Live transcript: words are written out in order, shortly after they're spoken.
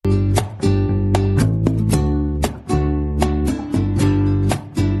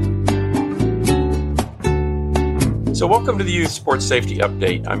So welcome to the Youth Sports Safety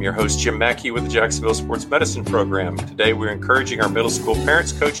Update. I'm your host, Jim Mackey with the Jacksonville Sports Medicine Program. Today we're encouraging our middle school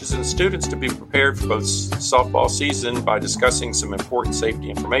parents, coaches, and students to be prepared for both softball season by discussing some important safety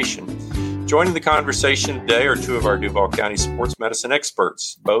information. Joining the conversation today are two of our Duval County sports medicine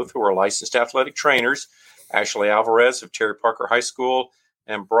experts, both who are licensed athletic trainers, Ashley Alvarez of Terry Parker High School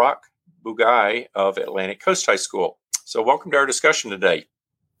and Brock Bugaj of Atlantic Coast High School. So welcome to our discussion today.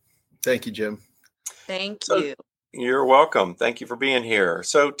 Thank you, Jim. Thank you. You're welcome. Thank you for being here.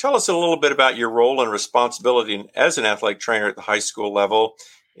 So tell us a little bit about your role and responsibility as an athletic trainer at the high school level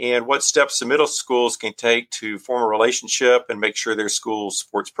and what steps the middle schools can take to form a relationship and make sure their school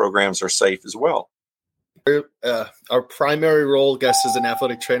sports programs are safe as well. Our primary role, I guess, as an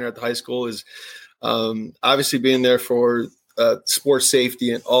athletic trainer at the high school is obviously being there for sports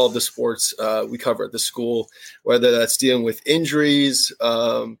safety and all of the sports we cover at the school, whether that's dealing with injuries,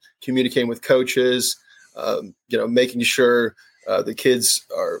 communicating with coaches, making sure the kids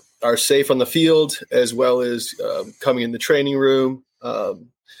are safe on the field, as well as coming in the training room.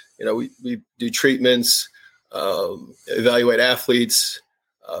 We do treatments, evaluate athletes,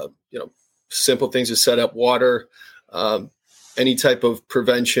 simple things to set up water, any type of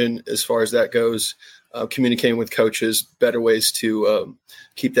prevention as far as that goes, communicating with coaches, better ways to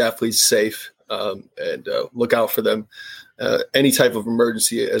keep the athletes safe and look out for them, any type of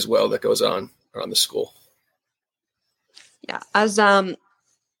emergency as well that goes on around the school. Yeah, as from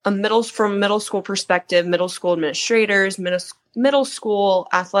middle school perspective, middle school administrators, middle school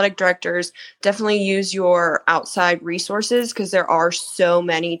athletic directors definitely use your outside resources because there are so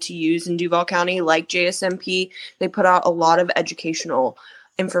many to use in Duval County, like JSMP. They put out a lot of educational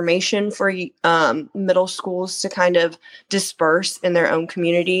information for middle schools to kind of disperse in their own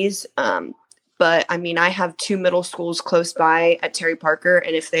communities. But I mean, I have two middle schools close by at Terry Parker,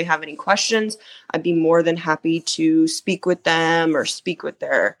 and if they have any questions, I'd be more than happy to speak with them or speak with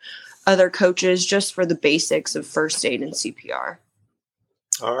their other coaches just for the basics of first aid and CPR.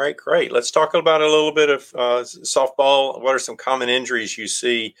 All right, great. Let's talk about a little bit of softball. What are some common injuries you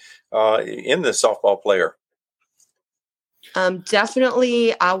see in the softball player?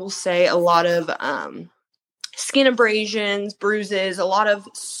 Definitely, I will say a lot of skin abrasions, bruises, a lot of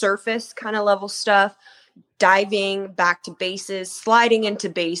surface kind of level stuff, diving back to bases, sliding into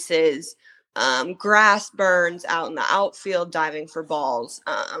bases, grass burns out in the outfield, diving for balls.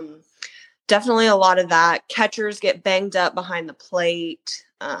 Definitely a lot of that. Catchers get banged up behind the plate,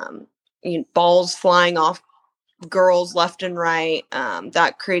 balls flying off girls left and right.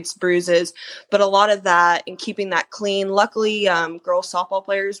 That creates bruises, but a lot of that and keeping that clean. Luckily, girl softball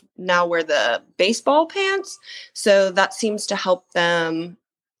players now wear the baseball pants, so that seems to help them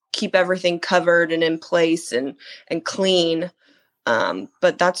keep everything covered and in place and clean.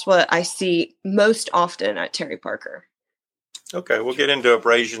 But that's what I see most often at Terry Parker. Okay, we'll get into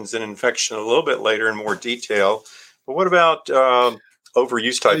abrasions and infection a little bit later in more detail. But what about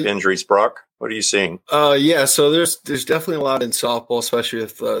overuse type injuries, Brock? What are you seeing? So there's definitely a lot in softball, especially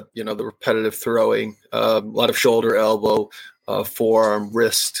with the repetitive throwing, a lot of shoulder, elbow, forearm,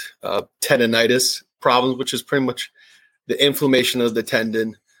 wrist, tendonitis problems, which is pretty much the inflammation of the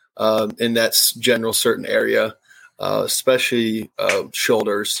tendon in that general certain area, especially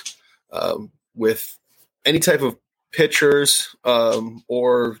shoulders, with any type of pitchers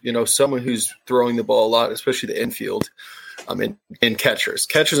or someone who's throwing the ball a lot, especially the infield. And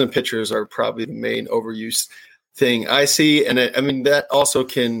catchers and pitchers are probably the main overuse thing I see. And that also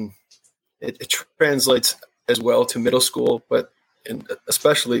it translates as well to middle school, but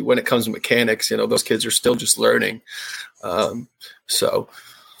especially when it comes to mechanics, those kids are still just learning. So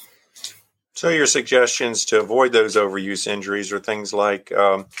your suggestions to avoid those overuse injuries are things like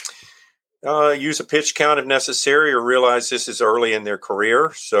use a pitch count if necessary, or realize this is early in their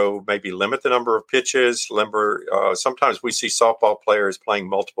career. So maybe limit the number of pitches. Sometimes we see softball players playing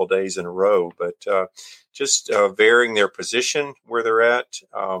multiple days in a row, but just varying their position where they're at.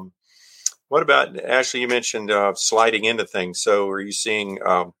 What about, Ashley, you mentioned sliding into things. So are you seeing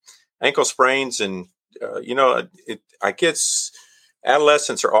ankle sprains? And, I guess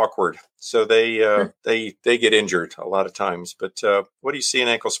adolescents are awkward. So they get injured a lot of times. But what do you see in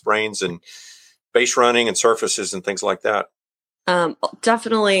ankle sprains and base running and surfaces and things like that?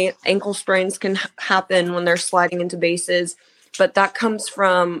 Definitely ankle sprains can happen when they're sliding into bases, but that comes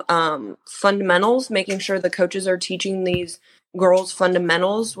from fundamentals, making sure the coaches are teaching these girls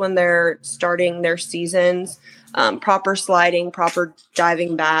fundamentals when they're starting their seasons, proper sliding, proper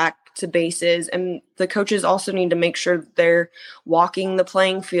diving back to bases. And the coaches also need to make sure they're walking the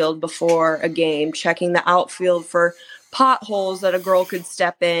playing field before a game, checking the outfield for potholes that a girl could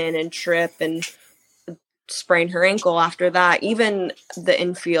step in and trip, and sprain her ankle after that. Even the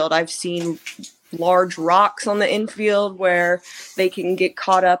infield, I've seen large rocks on the infield where they can get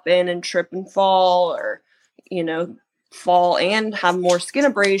caught up in and trip and fall, or, fall and have more skin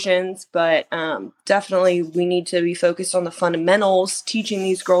abrasions. But definitely we need to be focused on the fundamentals, teaching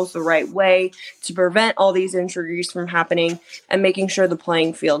these girls the right way to prevent all these injuries from happening, and making sure the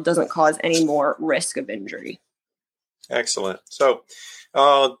playing field doesn't cause any more risk of injury. Excellent. So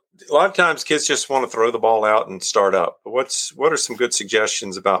a lot of times kids just want to throw the ball out and start up. But what are some good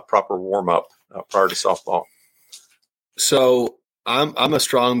suggestions about proper warm-up prior to softball? So I'm a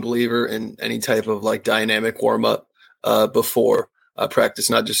strong believer in any type of like dynamic warm-up before practice,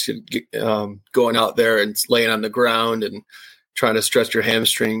 not just going out there and laying on the ground and trying to stretch your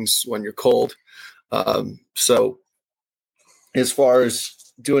hamstrings when you're cold. So as far as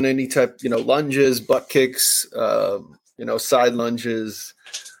doing any type, lunges, butt kicks, side lunges,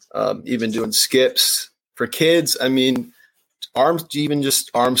 even doing skips for kids. I mean, arms, even just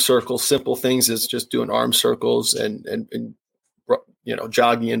arm circles, simple things is just doing arm circles and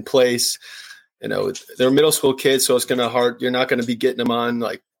jogging in place. They're middle school kids, so it's going to hard. You're not going to be getting them on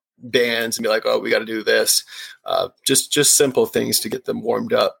like bands and be like, oh, we got to do this. Just simple things to get them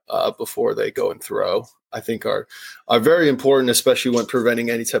warmed up before they go and throw, I think are very important, especially when preventing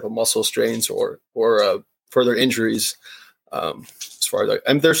any type of muscle strains or further injuries. As far as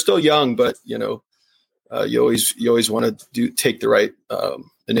and they're still young, but you always want to take the right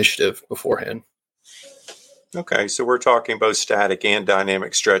initiative beforehand. Okay, so we're talking both static and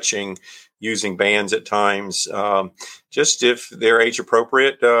dynamic stretching, using bands at times. Just if they're age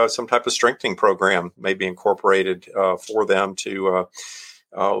appropriate, some type of strengthening program may be incorporated for them to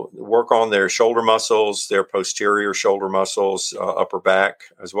work on their shoulder muscles, their posterior shoulder muscles, upper back,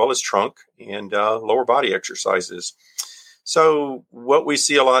 as well as trunk and lower body exercises. So what we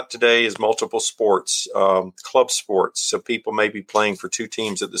see a lot today is multiple sports, club sports. So people may be playing for two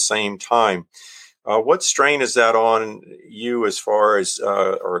teams at the same time. What strain is that on you as far as,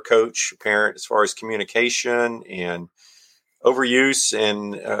 or a coach, parent, as far as communication and overuse,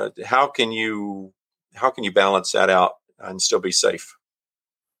 and how can you balance that out and still be safe?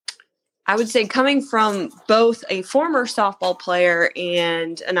 I would say, coming from both a former softball player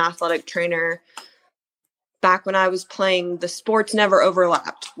and an athletic trainer, back when I was playing, the sports never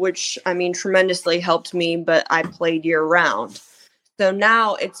overlapped, which, tremendously helped me, but I played year round. So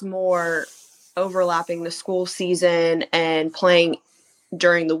now it's more overlapping the school season and playing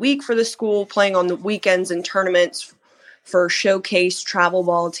during the week for the school, playing on the weekends in tournaments for showcase travel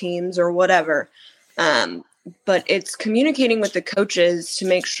ball teams or whatever. But it's communicating with the coaches to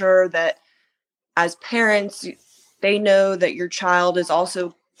make sure that as parents, they know that your child is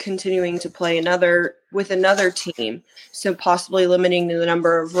also continuing to play with another team. So possibly limiting the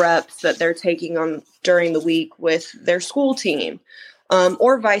number of reps that they're taking on during the week with their school team.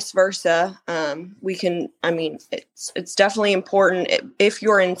 Or vice versa. It's definitely important if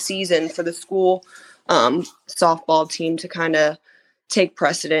you're in season for the school softball team to kind of take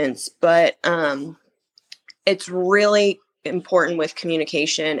precedence. But it's really important with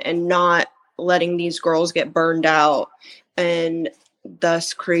communication and not letting these girls get burned out, and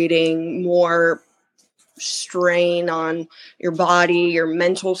thus creating more strain on your body, your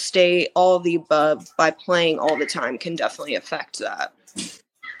mental state, all of the above by playing all the time can definitely affect that.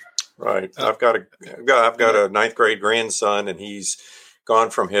 Right. I've got a ninth grade grandson, and he's gone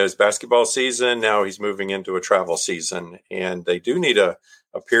from his basketball season. Now he's moving into a travel season, and they do need a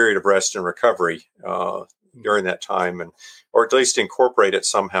period of rest and recovery during that time, or at least incorporate it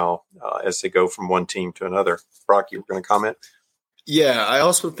somehow as they go from one team to another. Brock, you were going to comment? Yeah, I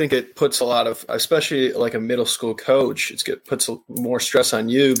also think it puts a lot of, especially like a middle school coach, puts more stress on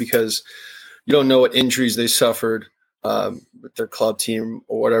you because you don't know what injuries they suffered with their club team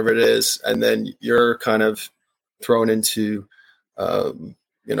or whatever it is. And then you're kind of thrown into,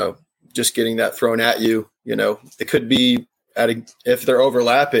 just getting that thrown at you. It could be if they're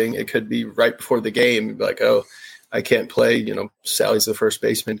overlapping, it could be right before the game. Like, oh, I can't play. Sally's the first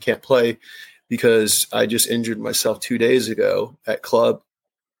baseman, can't play because I just injured myself 2 days ago at club,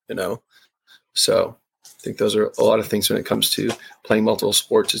 So I think those are a lot of things when it comes to playing multiple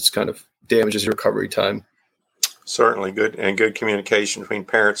sports. It's kind of damages your recovery time. Certainly good communication between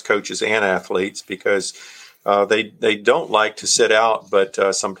parents, coaches, and athletes, because they don't like to sit out,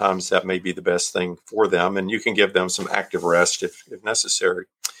 but sometimes that may be the best thing for them, and you can give them some active rest if necessary.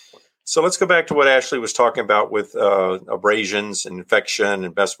 So let's go back to what Ashley was talking about with abrasions and infection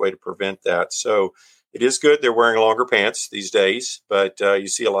and best way to prevent that. So it is good they're wearing longer pants these days, but you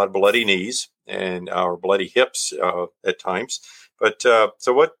see a lot of bloody knees and or bloody hips at times. But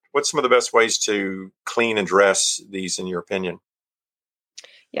so what's some of the best ways to clean and dress these, in your opinion?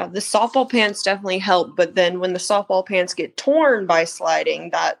 Yeah, the softball pants definitely help, but then when the softball pants get torn by sliding,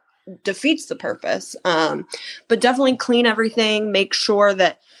 that defeats the purpose. But definitely clean everything, make sure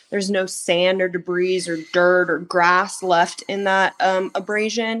that there's no sand or debris or dirt or grass left in that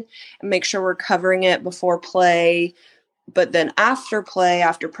abrasion, and make sure we're covering it before play. But then after play,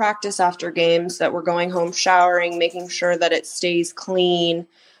 after practice, after games, that we're going home showering, making sure that it stays clean,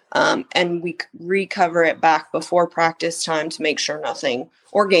 and we recover it back before practice time to make sure nothing,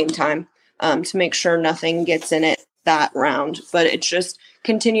 or game time, to make sure nothing gets in it that round. But it's just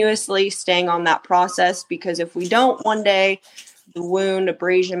continuously staying on that process, because if we don't, one day the wound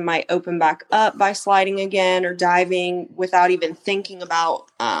abrasion might open back up by sliding again or diving without even thinking about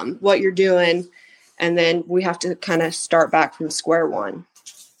what you're doing. And then we have to kind of start back from square one.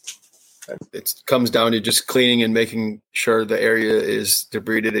 It comes down to just cleaning and making sure the area is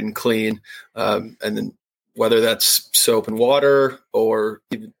debrided and clean. And then whether that's soap and water, or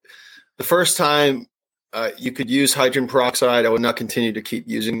even the first time you could use hydrogen peroxide, I would not continue to keep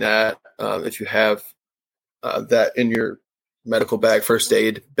using that. If you have that in your medical bag, first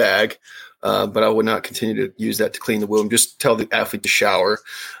aid bag, but I would not continue to use that to clean the wound. Just tell the athlete to shower.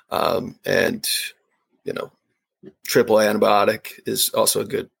 And, triple antibiotic is also a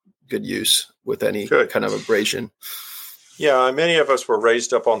good use with any kind of abrasion. Yeah, many of us were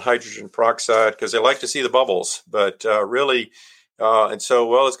raised up on hydrogen peroxide because they like to see the bubbles, but it's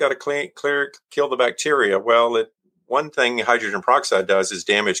got to kill the bacteria. Well, one thing hydrogen peroxide does is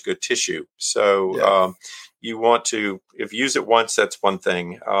damage good tissue. So you want to, if you use it once, that's one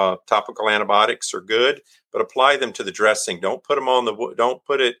thing. Topical antibiotics are good, but apply them to the dressing. Don't put them on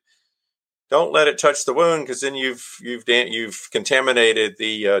don't let it touch the wound, because then you've contaminated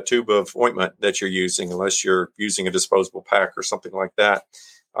the tube of ointment that you're using, unless you're using a disposable pack or something like that.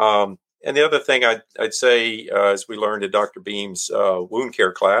 And the other thing I'd say, as we learned at Dr. Beam's wound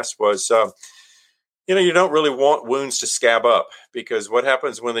care class, was you don't really want wounds to scab up, because what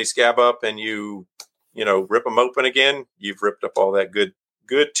happens when they scab up and you rip them open again? You've ripped up all that good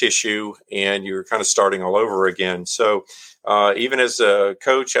tissue, and you're kind of starting all over again. So even as a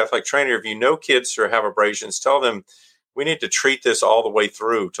coach, athletic trainer, if you know kids who have abrasions, tell them we need to treat this all the way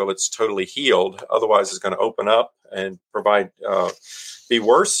through till it's totally healed. Otherwise, it's going to open up and be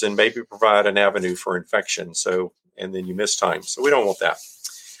worse, and maybe provide an avenue for infection. So, and then you miss time. So we don't want that.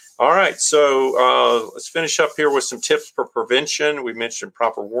 All right. So let's finish up here with some tips for prevention. We mentioned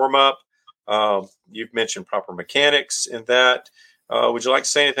proper warm up. You've mentioned proper mechanics in that. Would you like to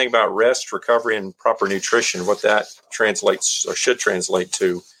say anything about rest, recovery, and proper nutrition? What that translates or should translate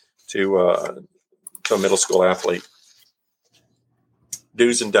to a middle school athlete?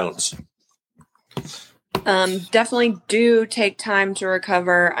 Do's and don'ts. Definitely do take time to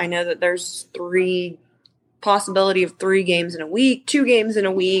recover. I know that there's possibility of 3 games in a week, 2 games in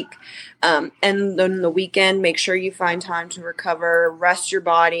a week. And then the weekend, make sure you find time to recover, rest your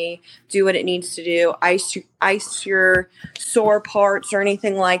body, do what it needs to do, ice your sore parts or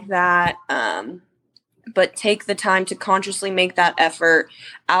anything like that. But take the time to consciously make that effort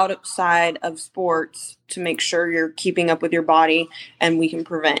outside of sports to make sure you're keeping up with your body, and we can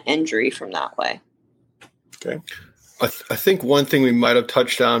prevent injury from that way. Okay. I think one thing we might have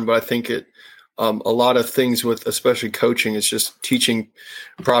touched on, but I think a lot of things with especially coaching is just teaching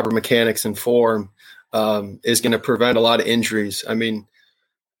proper mechanics and form is going to prevent a lot of injuries. I mean,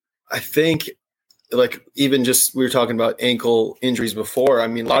 I think like even just we were talking about ankle injuries before. I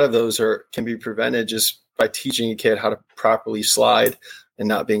mean, a lot of those can be prevented just by teaching a kid how to properly slide and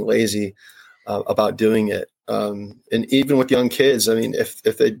not being lazy about doing it. And even with young kids, I mean, if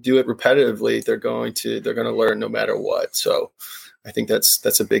they do it repetitively, they're going to learn no matter what. So I think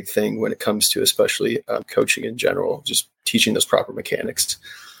that's a big thing when it comes to especially coaching in general, just teaching those proper mechanics.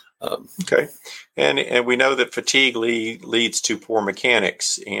 Okay. And we know that fatigue leads to poor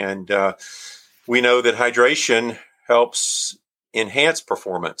mechanics. And we know that hydration helps enhance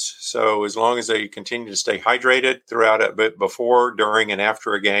performance. So as long as they continue to stay hydrated throughout it, but before, during, and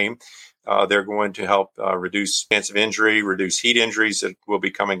after a game, they're going to help reduce chance of injury, reduce heat injuries that will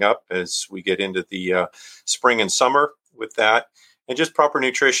be coming up as we get into the spring and summer with that. And just proper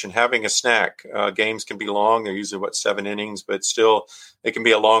nutrition, having a snack. Games can be long. They're usually, 7 innings, but still it can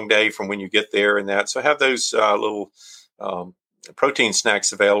be a long day from when you get there and that. So have those little protein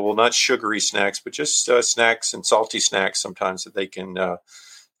snacks available, not sugary snacks, but just snacks and salty snacks sometimes that they can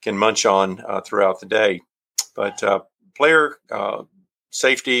munch on throughout the day. But player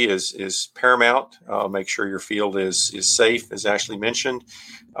safety is paramount. Make sure your field is safe, as Ashley mentioned.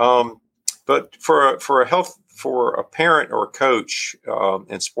 But for for a parent or a coach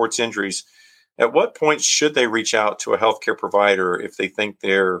in sports injuries, at what point should they reach out to a healthcare provider if they think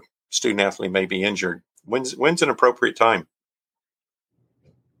their student athlete may be injured? When's an appropriate time?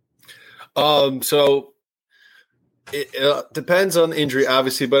 So it depends on the injury,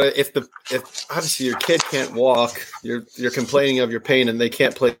 obviously. But if obviously your kid can't walk, you're complaining of your pain, and they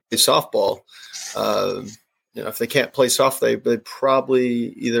can't play softball. If they can't play softball, they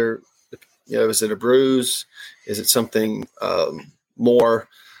probably either, is it a bruise? Is it something more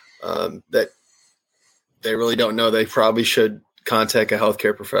that they really don't know? They probably should contact a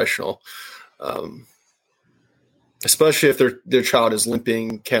healthcare professional, especially if their child is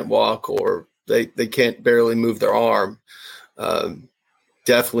limping, can't walk, or they can't barely move their arm.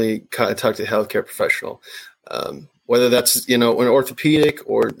 Definitely contact a healthcare professional, whether that's an orthopedic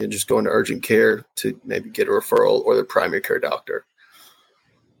or just going to urgent care to maybe get a referral, or the primary care doctor.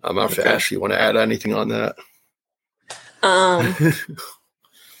 I'm not sure, Ashley, you want to add anything on that?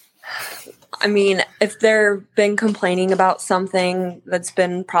 I mean, if they've been complaining about something that's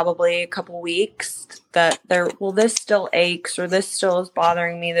been probably a couple weeks, that this still aches, or this still is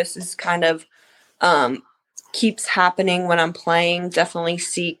bothering me, this is kind of keeps happening when I'm playing, definitely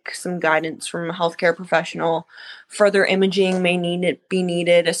seek some guidance from a healthcare professional. Further imaging may be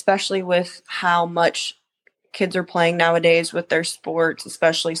needed, especially with how much kids are playing nowadays with their sports,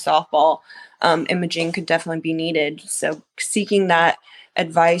 especially softball. Imaging could definitely be needed. So seeking that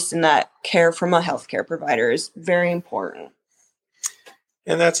advice and that care from a healthcare provider is very important.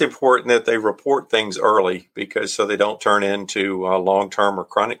 And that's important that they report things early, because so they don't turn into long-term or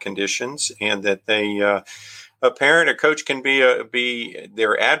chronic conditions, and that a parent or coach can be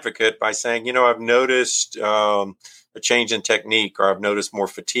their advocate by saying, I've noticed a change in technique, or I've noticed more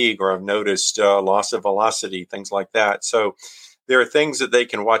fatigue, or I've noticed loss of velocity, things like that. So there are things that they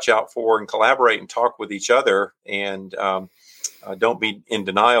can watch out for and collaborate and talk with each other, and don't be in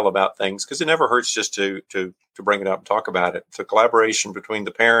denial about things, because it never hurts just to bring it up and talk about it. So collaboration between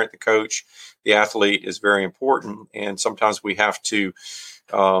the parent, the coach, the athlete is very important. And sometimes we have to,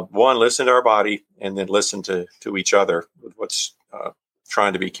 one, listen to our body, and then listen to each other with what's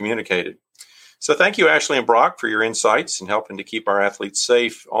trying to be communicated. So thank you, Ashley and Brock, for your insights and helping to keep our athletes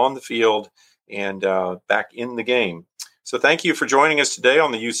safe on the field and back in the game. So thank you for joining us today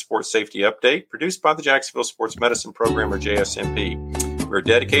on the Youth Sports Safety Update, produced by the Jacksonville Sports Medicine Program, or JSMP. We're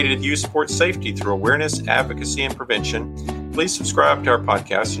dedicated to youth sports safety through awareness, advocacy, and prevention. Please subscribe to our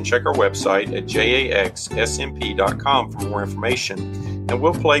podcast and check our website at jaxsmp.com for more information. And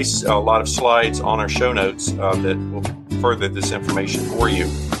we'll place a lot of slides on our show notes that will further this information for you.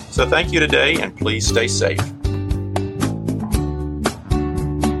 So thank you today, and please stay safe.